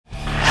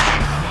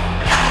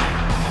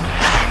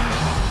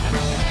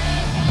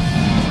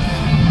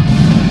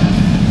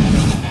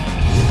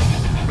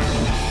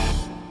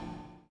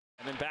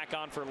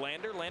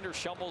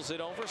Snyder shovels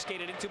it over,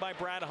 skated into by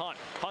Brad Hunt.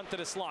 Hunt to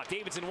the slot.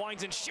 Davidson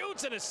winds and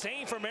shoots, and a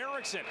save from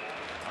Erickson.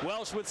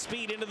 Welsh with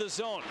speed into the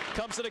zone.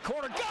 Comes to the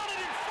corner. Got it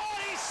in front.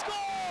 He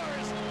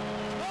scores!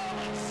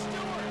 Colin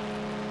Stewart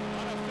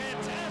on a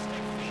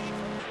fantastic feed.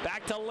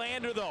 Back to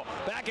Lander, though.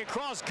 Back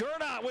across.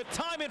 Gernot with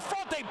time in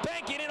front. They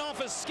bank it in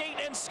off a skate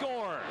and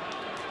score.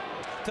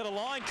 To the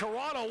line.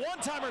 Corrado.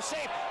 One-timer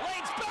save.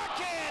 Lane's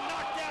backhand.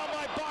 Knocked down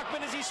by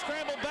Bachman as he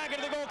scrambled back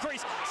into the goal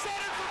crease.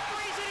 Centered for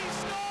threes, and he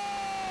scores!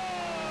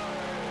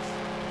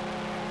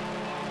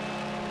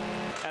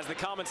 As the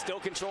Comets still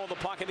control the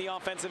puck in the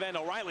offensive end.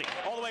 O'Reilly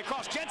all the way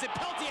across. Jensen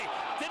Peltier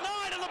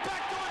denied on the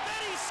back door.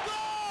 Then he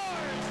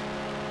scores!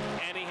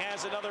 And he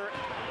has another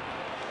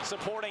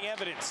supporting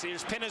evidence.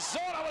 Here's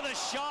Pinizzola with a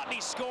shot, and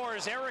he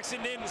scores.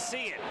 Erickson didn't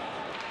see it.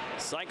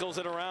 Cycles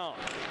it around.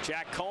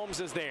 Jack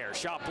Combs is there.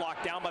 Shot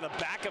blocked down by the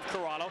back of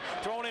Corrado.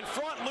 Thrown in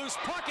front, loose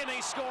puck, and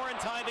they score and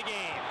tie the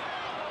game.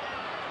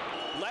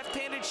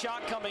 Left-handed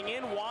shot coming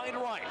in wide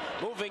right.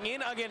 Moving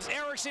in against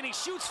Erickson. He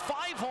shoots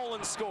 5-hole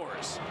and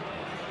scores.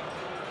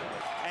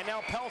 And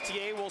now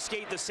Peltier will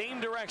skate the same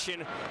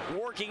direction,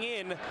 working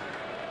in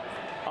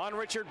on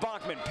Richard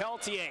Bachman.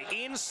 Peltier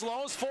in,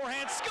 slows,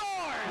 forehand,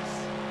 scores!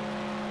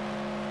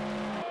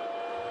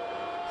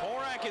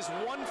 Horak is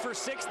 1 for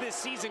 6 this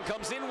season,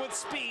 comes in with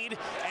speed,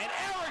 and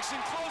Erickson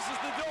closes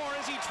the door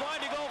as he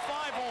tried to go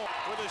 5-hole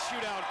with a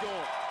shootout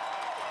goal.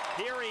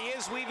 Here he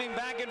is weaving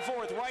back and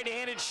forth.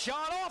 Right-handed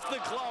shot off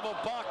the glove of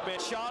Bachman.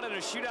 Shot in a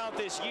shootout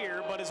this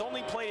year, but has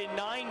only played in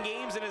 9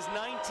 games and has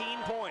 19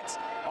 points.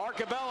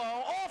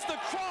 Arcabello off the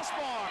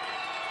crossbar.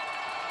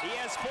 He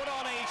has put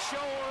on a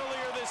show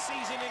earlier this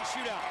season in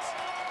shootouts.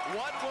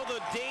 What will the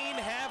Dane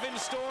have in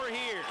store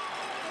here?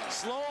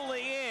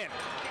 Slowly in.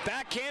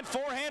 Backhand,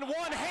 forehand,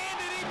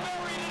 one-handed. He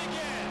buried it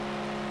again.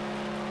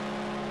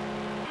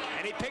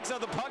 And he picks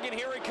up the puck, and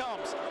here he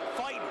comes.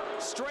 Fighting,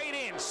 straight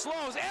in,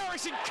 slows.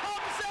 Erickson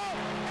comes out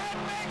and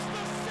makes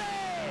the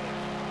save.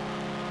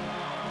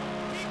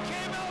 He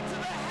came out to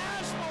the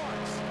hash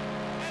marks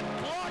and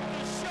blocked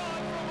the shot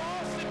from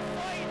Austin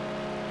Fight.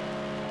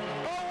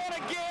 Oh, what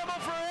a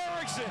gamble for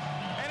Erickson.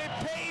 And it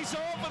pays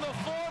off in the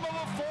form of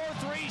a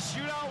 4-3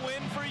 shootout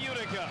win for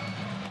Utica.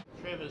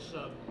 Travis,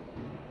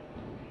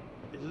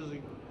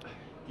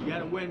 you got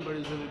to win, but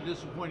is it a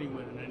disappointing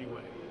win in any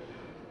way?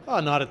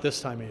 Not at this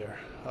time of year.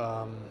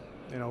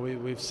 You know,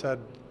 we've said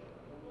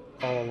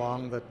all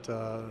along that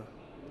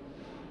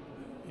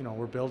you know,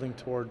 we're building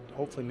toward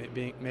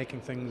hopefully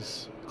making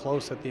things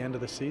close at the end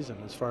of the season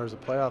as far as a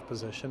playoff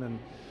position,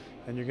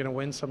 and you're going to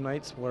win some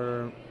nights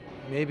where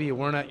maybe you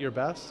weren't at your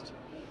best.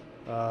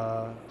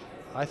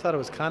 I thought it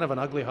was kind of an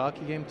ugly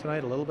hockey game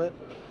tonight, a little bit.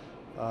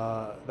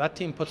 That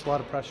team puts a lot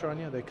of pressure on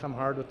you. They come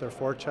hard with their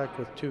forecheck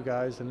with 2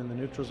 guys, and in the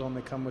neutral zone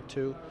they come with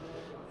 2.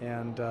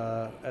 And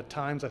at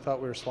times I thought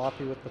we were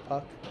sloppy with the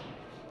puck,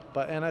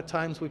 and at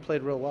times we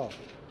played real well.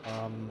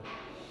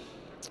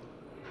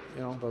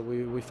 You know, but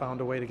we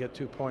found a way to get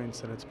 2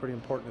 points, and it's pretty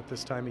important at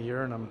this time of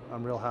year, and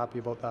I'm real happy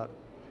about that.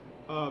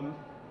 Well,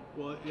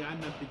 yeah, I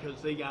meant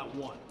because they got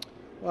 1.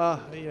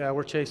 Well, yeah,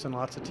 we're chasing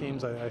lots of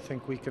teams. I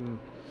think we can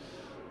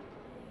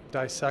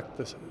dissect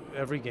this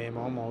every game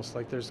almost.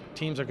 Like, there's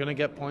teams are going to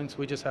get points.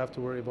 We just have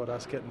to worry about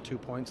us getting 2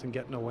 points and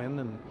getting a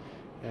win,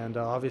 and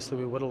obviously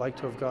we would have liked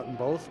to have gotten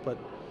both, but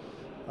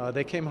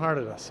they came hard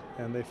at us,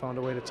 and they found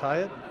a way to tie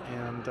it,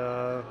 and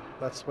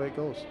that's the way it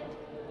goes.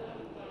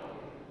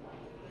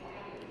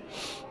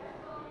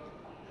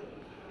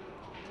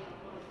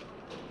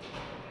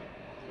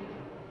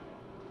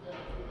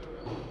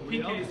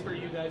 PKs for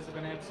you guys have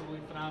been absolutely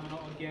phenomenal.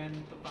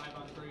 Again, the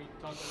 5-on-3,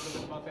 talk a little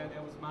bit about that.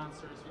 That was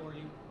monsters for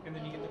you, and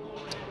then you get the goal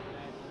right after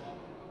that.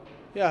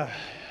 Yeah,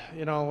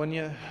 you know, when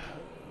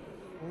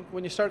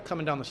you start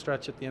coming down the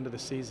stretch at the end of the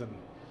season,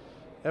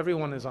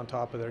 everyone is on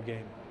top of their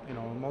game. You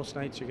know, most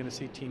nights you're going to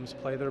see teams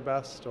play their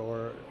best,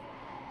 or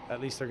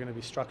at least they're going to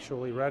be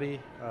structurally ready.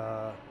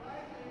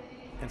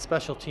 And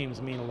special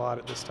teams mean a lot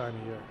at this time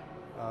of year.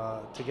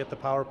 To get the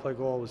power play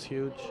goal was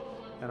huge,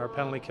 and our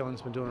penalty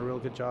killing's been doing a real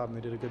good job, and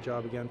they did a good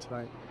job again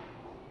tonight.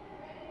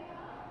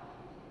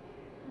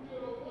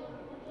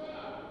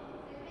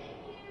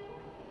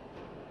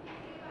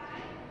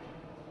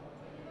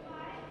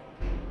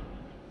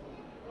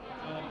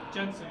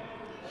 Jensen,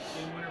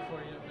 game winner for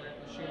you there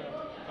at the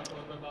shootout. Talk a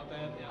little bit about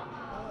that.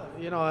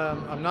 You know,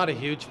 I'm not a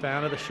huge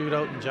fan of the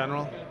shootout in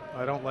general.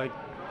 I don't like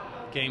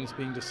games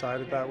being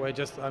decided that way.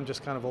 I'm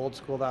just kind of old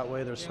school that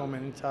way. There's so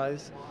many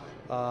ties.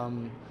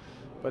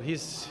 But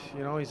he's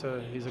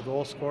a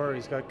goal scorer.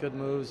 He's got good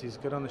moves. He's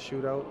good on the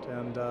shootout,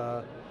 and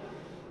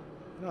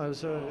you know,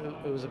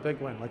 it was a big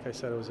win. Like I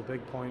said, it was a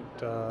big point,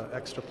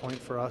 extra point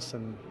for us,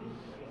 and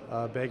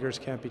beggars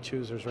can't be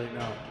choosers right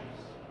now.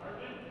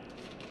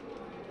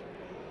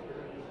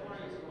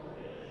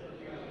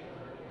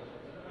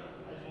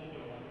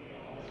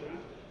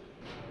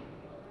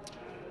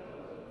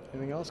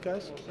 Anything else,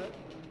 guys? All set.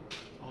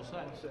 All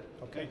set.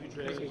 Okay. Thank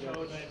you, Travis.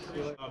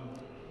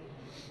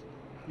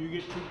 You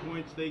get 2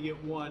 points, they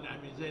get 1. I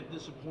mean, is that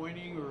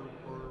disappointing, or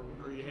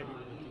are you happy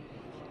with the 2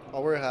 points? Oh,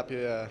 we're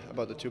happy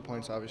about the 2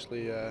 points,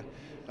 obviously. A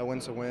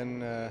win's a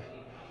win.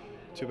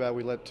 Too bad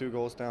we let 2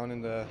 goals down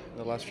in the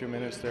last few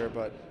minutes there,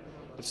 but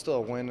it's still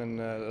a win, and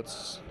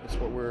that's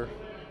what we're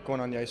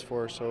going on the ice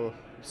for, so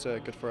it's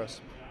good for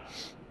us.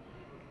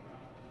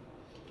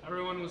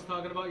 Everyone was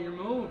talking about your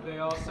move. They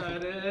all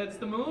said it's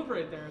the move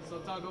right there. So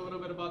talk a little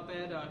bit about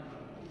that.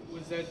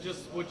 Was that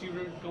just what you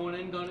were going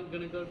in, going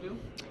to go do?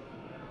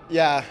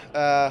 Yeah,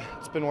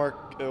 it's been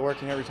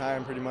working every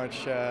time pretty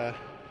much,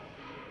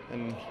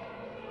 and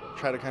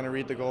try to kind of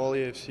read the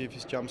goalie, see if he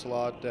jumps a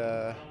lot,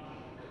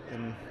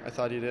 and I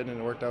thought he did, and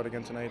it worked out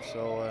again tonight.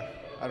 So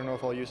I don't know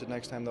if I'll use it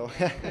next time though.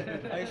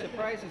 Are you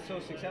surprised it's so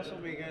successful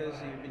because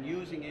you've been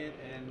using it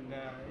and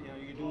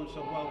you're doing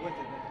so well with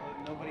it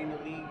that nobody in the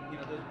league,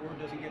 this word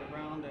doesn't get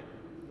around that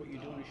what you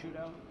do in a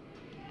shootout?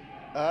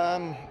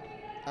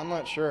 I'm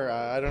not sure.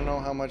 I don't know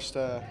how much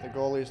the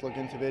goalies look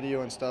into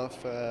video and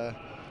stuff.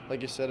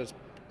 Like you said, it's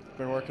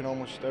been working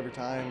almost every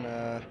time.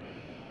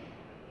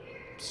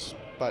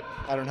 But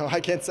I don't know. I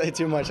can't say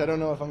too much. I don't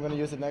know if I'm going to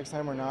use it next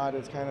time or not.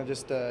 It's kind of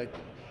just a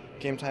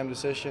game time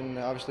decision.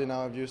 Obviously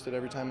now I've used it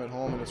every time at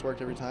home and it's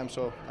worked every time,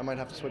 so I might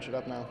have to switch it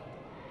up now.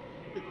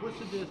 What's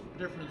the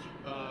difference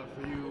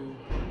for you,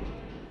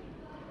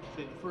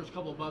 say, the first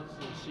couple of months of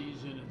the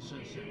season and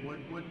since then?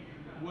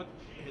 What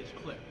has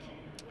clicked?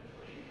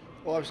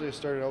 Well, obviously I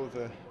started out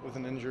with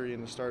an injury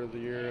in the start of the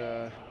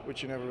year,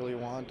 which you never really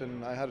want,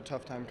 and I had a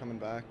tough time coming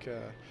back.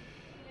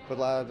 But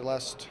the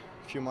last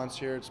few months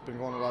here, it's been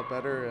going a lot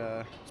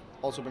better. It's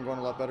also been going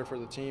a lot better for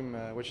the team,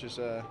 which is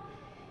a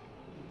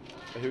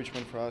huge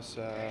win for us.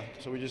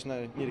 So we just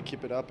need to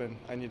keep it up, and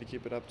I need to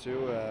keep it up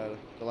too,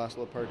 the last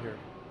little part here.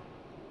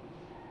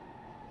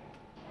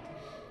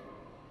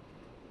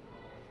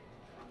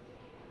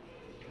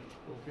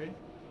 Okay.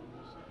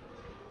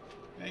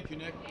 Thank you,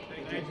 Nick.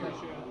 Thank you.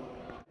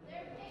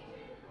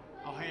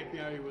 How happy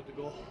are you with the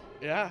goal?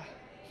 Yeah,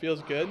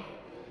 feels good,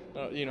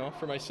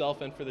 for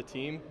myself and for the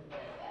team.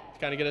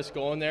 Kind of get us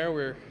going there.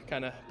 We're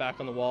kind of back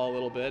on the wall a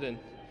little bit, and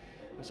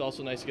it's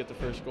also nice to get the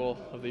first goal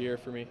of the year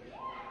for me.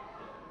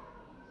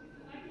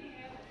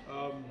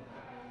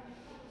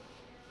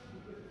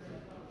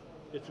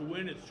 It's a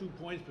win, it's 2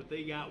 points, but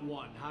they got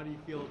 1. How do you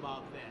feel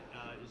about that?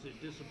 Is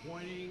it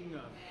disappointing?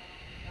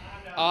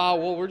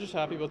 Well, we're just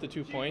happy about the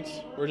 2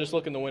 points. We're just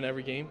looking to win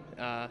every game.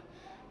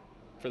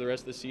 For the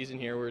rest of the season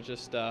here, we're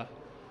just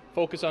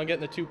focused on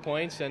getting the 2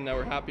 points, and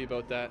we're happy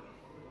about that.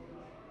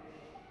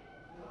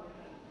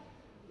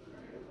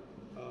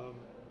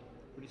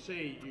 When you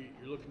say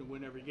you're looking to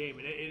win every game,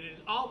 and it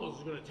almost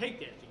is going to take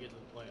that to get to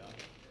the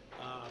playoffs.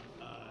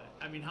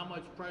 I mean, how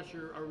much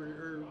pressure, or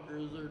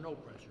is there no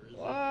pressure?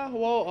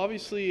 Well,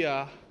 obviously,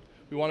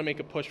 we want to make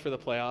a push for the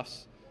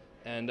playoffs,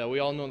 and we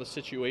all know the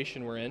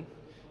situation we're in,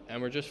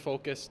 and we're just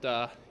focused,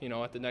 at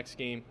the next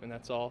game, and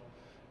that's all.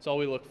 That's all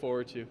we look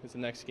forward to is the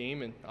next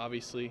game, and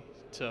obviously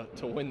to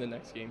win the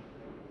next game.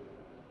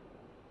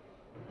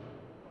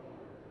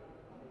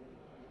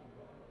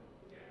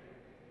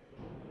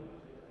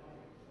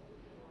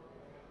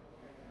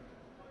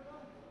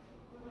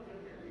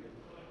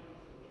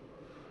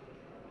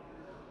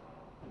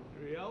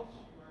 Anybody else?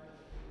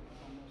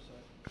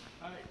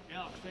 All right,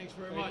 Alex, thanks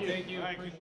very much. Thank you. All right,